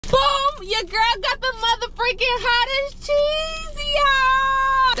Your girl got the mother freaking hottest cheese,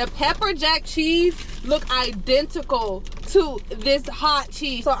 y'all. The pepper jack cheese look identical to this hot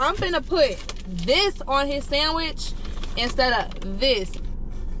cheese. So I'm finna put this on his sandwich instead of this.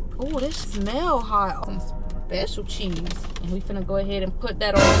 Oh, this smell hot. Some special cheese. And we finna go ahead and put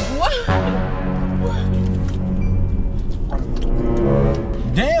that on. What?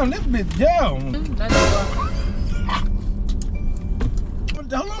 Damn, this bitch down.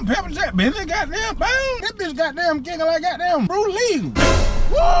 Hold on, pepper jack, bitch. This goddamn bang. This bitch goddamn kicking like goddamn Bruce Lee.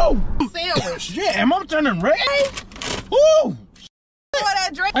 Whoa! Sandwich. Shit, am I turning red? Woo! Pour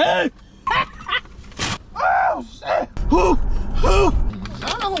that drink. Hey! Oh, shit! Who? I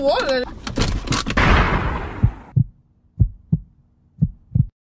don't know who ordered it.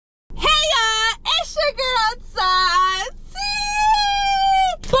 Hey, y'all. It's your girl, Tati.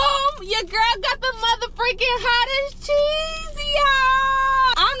 Boom. Your girl got the mother freaking hottest cheese, y'all.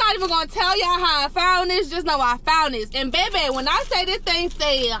 I'm not even gonna tell y'all how I found this. Just know I found this. And baby, when I say this thing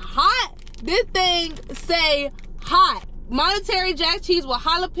say hot, this thing say hot. Monterey Jack cheese with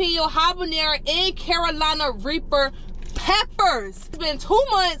jalapeno, habanero, and Carolina Reaper peppers. It's been 2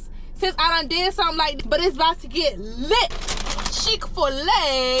 months since I done did something like this, but it's about to get lit.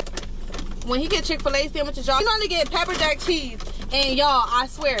 ChickFilA. When he get ChickFilA sandwiches, y'all, you only get pepper jack cheese. And y'all, I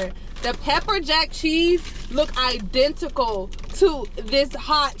swear, the pepper jack cheese look identical to this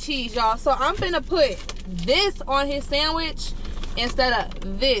hot cheese, y'all. So I'm finna put this on his sandwich instead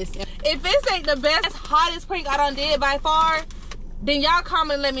of this. If this ain't the best, hottest prank I done did by far, then y'all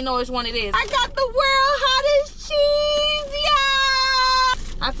comment and let me know which one it is. I got the world hottest cheese,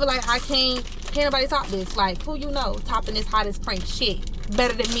 y'all. I feel like can't nobody top this. Like, who you know topping this hottest prank shit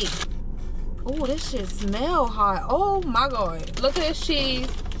better than me? Oh, this shit smell hot. Oh my God. Look at this cheese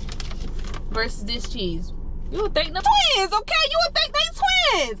versus this cheese. You would think the twins, okay? You would think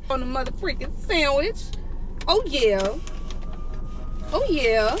they twins. On the mother freaking sandwich. Oh yeah. Oh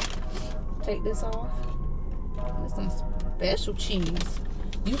yeah. Take this off. That's some special cheese.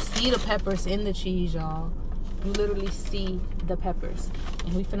 You see the peppers in the cheese, y'all. You literally see the peppers.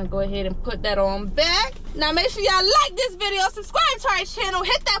 And we finna go ahead and put that on back. Now make sure y'all like this video, subscribe to our channel,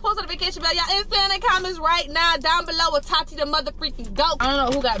 hit that post notification bell. Y'all stay in the comments right now down below with Tati the mother freaking goat. I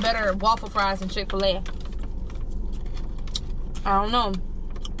don't know who got better waffle fries than ChickFilA. I don't know.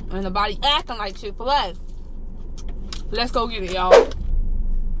 And the body acting like ChickFilA. Let's go get it, y'all.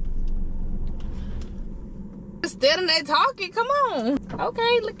 Standing there talking, come on.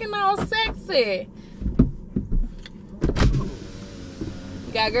 Okay, looking all sexy.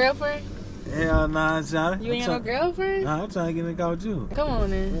 You got a girlfriend? Hell nah, Johnny. You ain't got no girlfriend? Nah, I'm trying to get in the car with you. Come on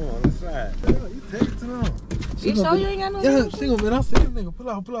then. Come on, let's ride. You texting on. You sure you ain't got no Yeah, girlfriend? she gonna be, I see this nigga. Pull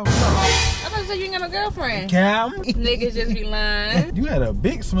off. I thought you said you ain't got no girlfriend. Cam. Niggas just be lying. You had a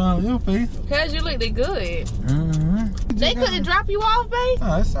big smile on your face. Cause you looked good. Mm-hmm. They couldn't drop you off, babe?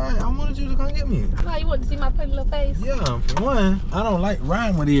 Nah, it's alright. I wanted you to come get me. Why, you want to see my pretty little face? Yeah, for one, I don't like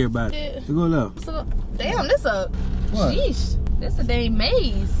riding with everybody. Yeah. So go left. So, damn, this a, What? sheesh. This a dang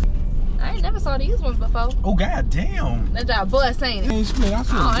maze. I ain't never saw these ones before. Oh, god damn. That job bus, ain't it? Ain't split. I Oh,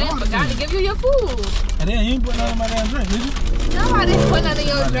 I forgot to give you your food. And then you ain't put none of my damn drink, did you? Nobody put none in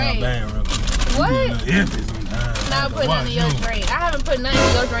your drink. What? Not put none in your drink. I haven't put nothing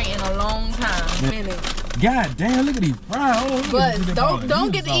in your drink in a long time. God damn, look at these fries. Oh, But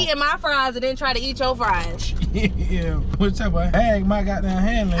don't get to eating my fries and then try to eat your fries. Yeah. What type of bag my goddamn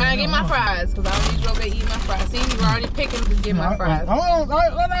hand? I get my fries because I don't need you over there eating my fries. See, you already picking to get my fries. Hold on,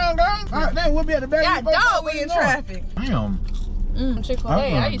 slow down, guys. All right, then we'll be at the back. God, dog, we in traffic. Damn. ChickFilA.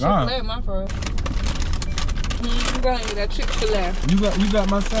 I eat ChickFilA in my fries. You gotta eat that ChickFilA. You got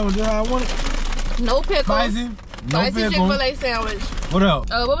my sandwich just how I want it? No pickles. Spicy. No Spicy pickles. ChickFilA sandwich. What else?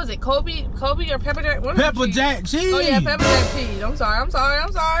 What was it? Kobe or pepper jack? Pepper jack cheese. Oh yeah, pepper jack cheese. I'm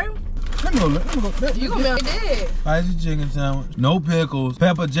sorry. Let me go. You gonna be able to dead. Spicy chicken sandwich, no pickles,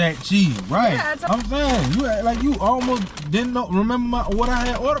 pepper jack cheese. Right. Yeah, I'm saying you act like you almost didn't remember what I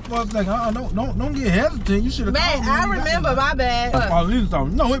had ordered for. It's like, don't get hesitant. You should have. Man, I remember. My bad.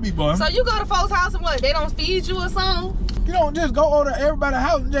 No, it be boy. So you go to folks' house and what? They don't feed you or something? You don't just go over to everybody's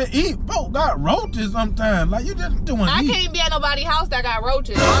house and just eat. Folks got roaches sometimes. Like you just doing. I can't be at nobody's house that got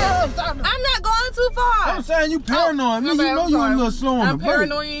roaches. I'm not going too far. I'm saying you paranoid. You know you a little slow on the break. I'm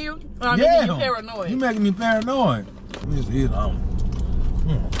paranoid you. I mean, yeah, you paranoid. You making me paranoid. Let me just eat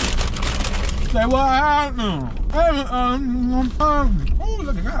Say what happened? Oh,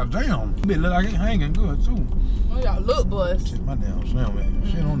 look at goddamn. It look like it hanging good too. Oh, y'all look bust. Shit, my damn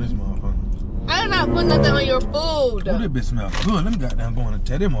sandwich. Shit on this motherfucker. I'm not putting nothing on your food. Oh, this bitch smell good. Let me goddamn go in and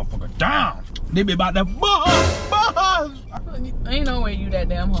tear this motherfucker down. They be about to buzz. Ain't no way you that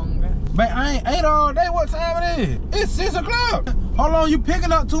damn hungry. But I ain't ate all day. What time it is? It's 6 o'clock. Hold on, you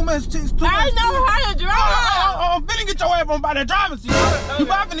picking up too much chicks. I know how to drive. I'm finna get your ass from by that driver's seat. Okay. You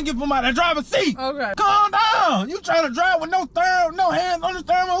about finna get from by that driver's seat. Okay. Calm down. You trying to drive with no hands on the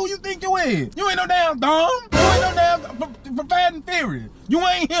steering wheel. Who you think you is? You ain't no damn dumb. You ain't no damn Fast and Furious. You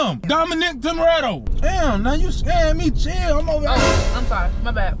ain't him. Dominic Toretto. Damn, now you scaring me. Chill. I'm over here. Oh, I'm sorry.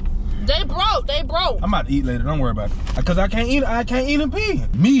 My bad. They broke. I'm about to eat later. Don't worry about it. Cause I can't eat and pee.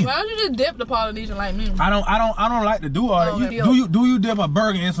 Me. Why don't you just dip the Polynesian like me? I don't like to do all that. Okay. Do you dip a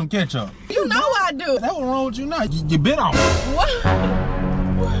burger in some ketchup? You know I do. That's what's wrong with you now. You bit off. What?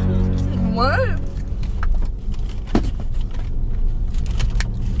 What?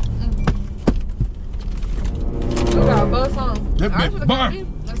 You got a buzz on. That I bitch should've bar. got me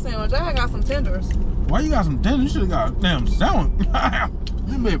a sandwich. I got some tenders. Why you got some tenders? You should have got a damn sandwich.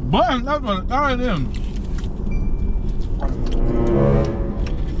 This bitch bun. That's what I them.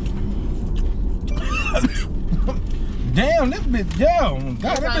 Damn, this bitch, yo.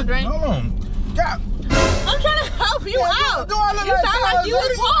 God, that bitch, hold on. God. I'm trying to help you out. You sound like you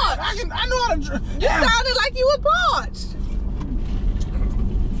was parched. I know how to drink. You sounded like you was parched.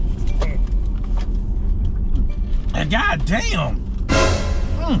 And god damn.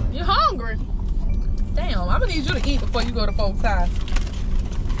 You hungry? Damn, I'm gonna need you to eat before you go to folks' house.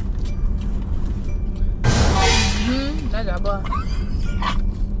 That got butt.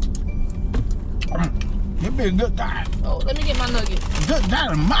 This be a good guy. Oh, let me get my nuggets. Good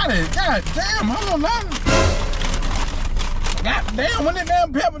God almighty. God damn, hold on. God damn, when that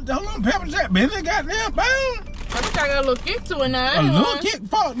damn pepper jack been in goddamn bone. I think I got a little kick to it now. A little kick?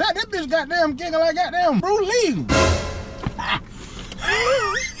 Fuck that. That bitch goddamn kicking like goddamn Bruce Lee. I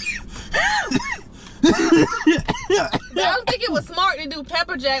don't think it was smart to do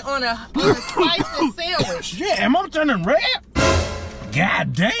pepper jack on a spicy sandwich. Shit, am I turning red?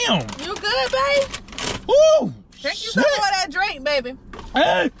 God damn. You good, babe? Woo! Drink you some more of that drink, baby.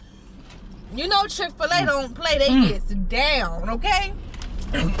 Hey. You know ChickFilA don't play, they get down, okay?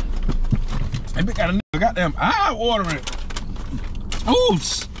 They got a nigga goddamn eye watering. Ooh,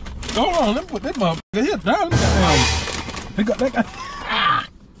 hold on, let me put this motherfucker here down. They got that guy.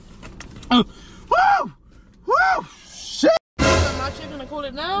 Woo! Woo! Shit! My chicken to cool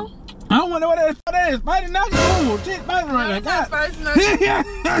it down? I don't want to know what that is. Spicy nuggets. Oh, shit, spicy right now. Spicy nuggets.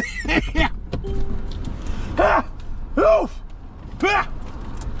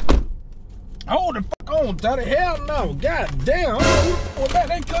 Hold the fuck on, Tati. Hell no. God damn. I don't know who that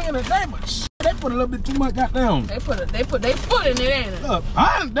they cooking today, but shit, they put a little bit too much goddamn. They put their foot in it, ain't it? Look,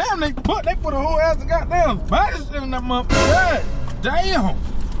 damn, they put a whole ass of goddamn spicy shit in that motherfucker. God damn.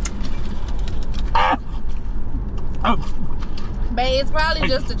 Babe, it's probably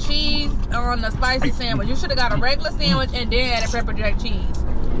just the cheese on the spicy sandwich. You should have got a regular sandwich and then added pepper jack cheese.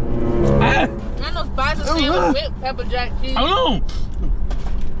 Not no spicy sandwich with pepper jack cheese. Hold on.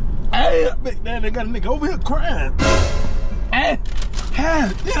 Hey, big man, they got a nigga over here crying. Hey,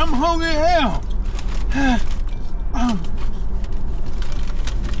 I'm hungry as hell.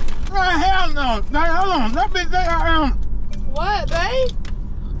 Hell no. Now, hold on. That bitch, What, babe?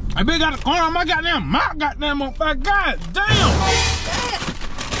 I bitch got a corner on my goddamn mouth, goddamn on fire. God damn.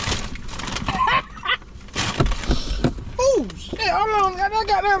 Oh, shit. Hold on. That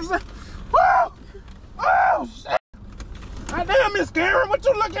goddamn. Woo. Oh, shit. God damn, Miss Karen, what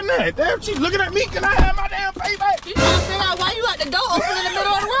you looking at? Damn, she's looking at me. Can I have my damn face back? You trying to figure out why you got the door open in the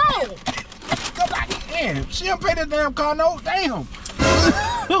middle of the road? Cause I can. She don't pay this damn car no. Damn.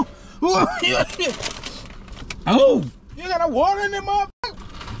 Oh, you got no water in there,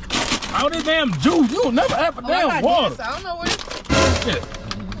 motherfucker? All this damn juice. You don't never have a damn water. I don't know what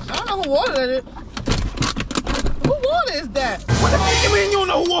I don't know who watered it. Who water is that? What the fuck you mean you don't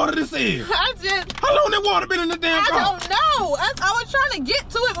know who water this is? How long that water been in the damn car? I don't know. I was trying to get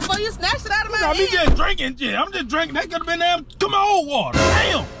to it before you snatched it out of my hand. Me just drinking shit. I'm just drinking. That could have been damn to my old water.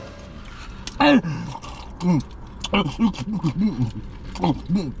 Damn.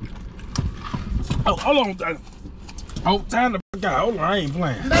 Oh, hold on. Oh, time to fuck out. Hold on, I ain't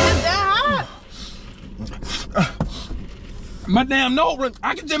playing. But it's that hot. My damn nose run.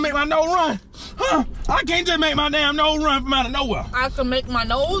 I can just make my nose run. Huh? I can't just make my damn nose run from out of nowhere. I can make my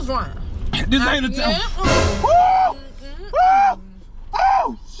nose run. This ain't the time. Woo!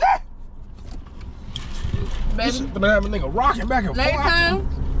 Oh, shit. Baby. This shit gonna have a nigga rocking back and forth. Next time.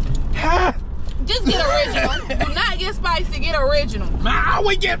 Just get original. Do not get spicy, get original. Man, I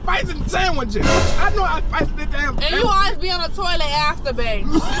always get spicy sandwiches. I know I spicy this damn And you always be on the toilet after, babe.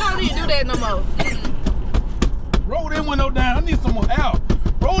 You don't need to do that no more. Roll that window down. I need some more out.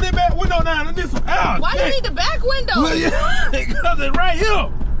 Roll that back window down. I need some out. Why you need the back window? Well, yeah, because it's right here.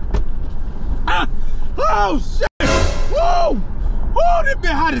 Oh, shit. Whoa. Whoa, this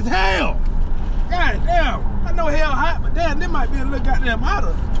been hot as hell. God damn. I know hell hot, but damn, this might be a little goddamn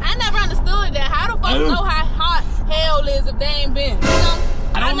hotter. I never understood that. How the fuck know how hot hell is if they ain't been? You know?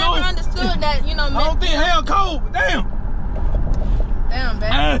 I never understood that, you know. I don't think hell cold, but damn. Damn,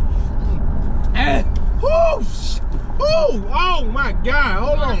 babe. Whoo, oh my God.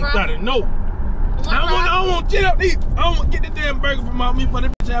 Hold on, Tati. No. I don't want to get up these. I don't want to get this damn burger from me for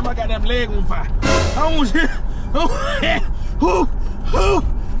this bitch. I got that leg on fire. I don't want to.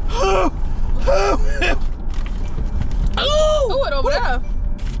 Who it over there?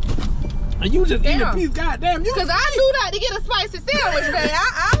 And you just eat a piece, goddamn. Because I do that to get a spicy sandwich, babe.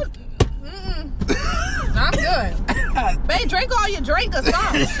 I'm good. Babe, drink all your drink or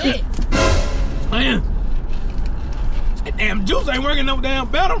something. Shit. Man. That damn juice ain't working no damn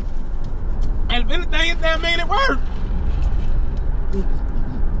better. And if anything, it damn made it work.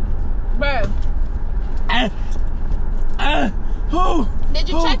 Babe. Did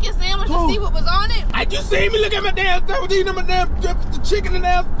you check your sandwich to see what was on it? You see me look at my damn sandwich, eating my damn the chicken and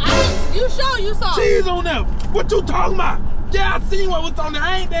damn. You saw cheese on there. What you talking about? Yeah, I seen what was on there.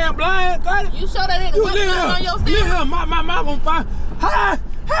 I ain't damn blind. You sure that didn't put nothing on your sandwich? Look, my mouth on fire. Ha!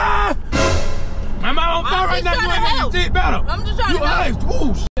 My mouth on fire right now. You ain't making shit better. I'm just trying to help.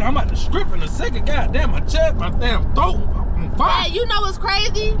 Ooh, shit. I'm about to script in a second. God damn, my chest, my damn throat on fire. Hey, you know what's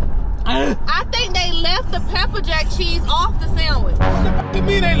crazy? I think they left the pepper jack cheese off the sandwich. What the fuck you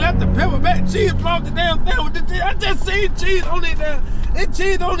mean they left the pepper jack cheese off the damn sandwich? I just seen cheese on it damn. It's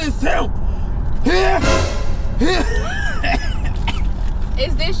cheese on this sandwich. Here.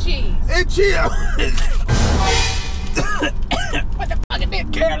 Is this cheese? It's cheese. What the fuck is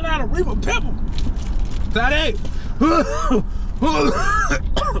that Carolina Reaper pepper? Tati.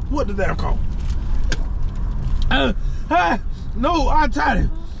 What the damn call? No, Tati.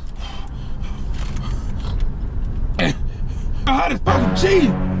 Hot as fucking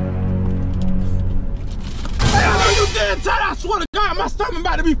cheese. Hey, I know you dead, Tati. I swear to God, my stomach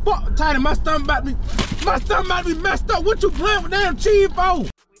about to be fucked, Tati. My stomach about to be messed up. What you playing with damn cheese for?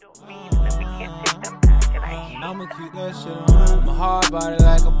 I'ma keep that shit on. My hard body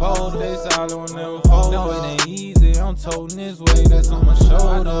like a bowl, they solid will never fold. No, it ain't easy, I'm toting this way, that's on my shoulder.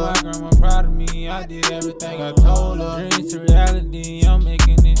 I know my grandma proud of me, I did everything I told her. Dreams to reality, I'm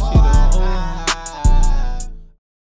making this shit a whole.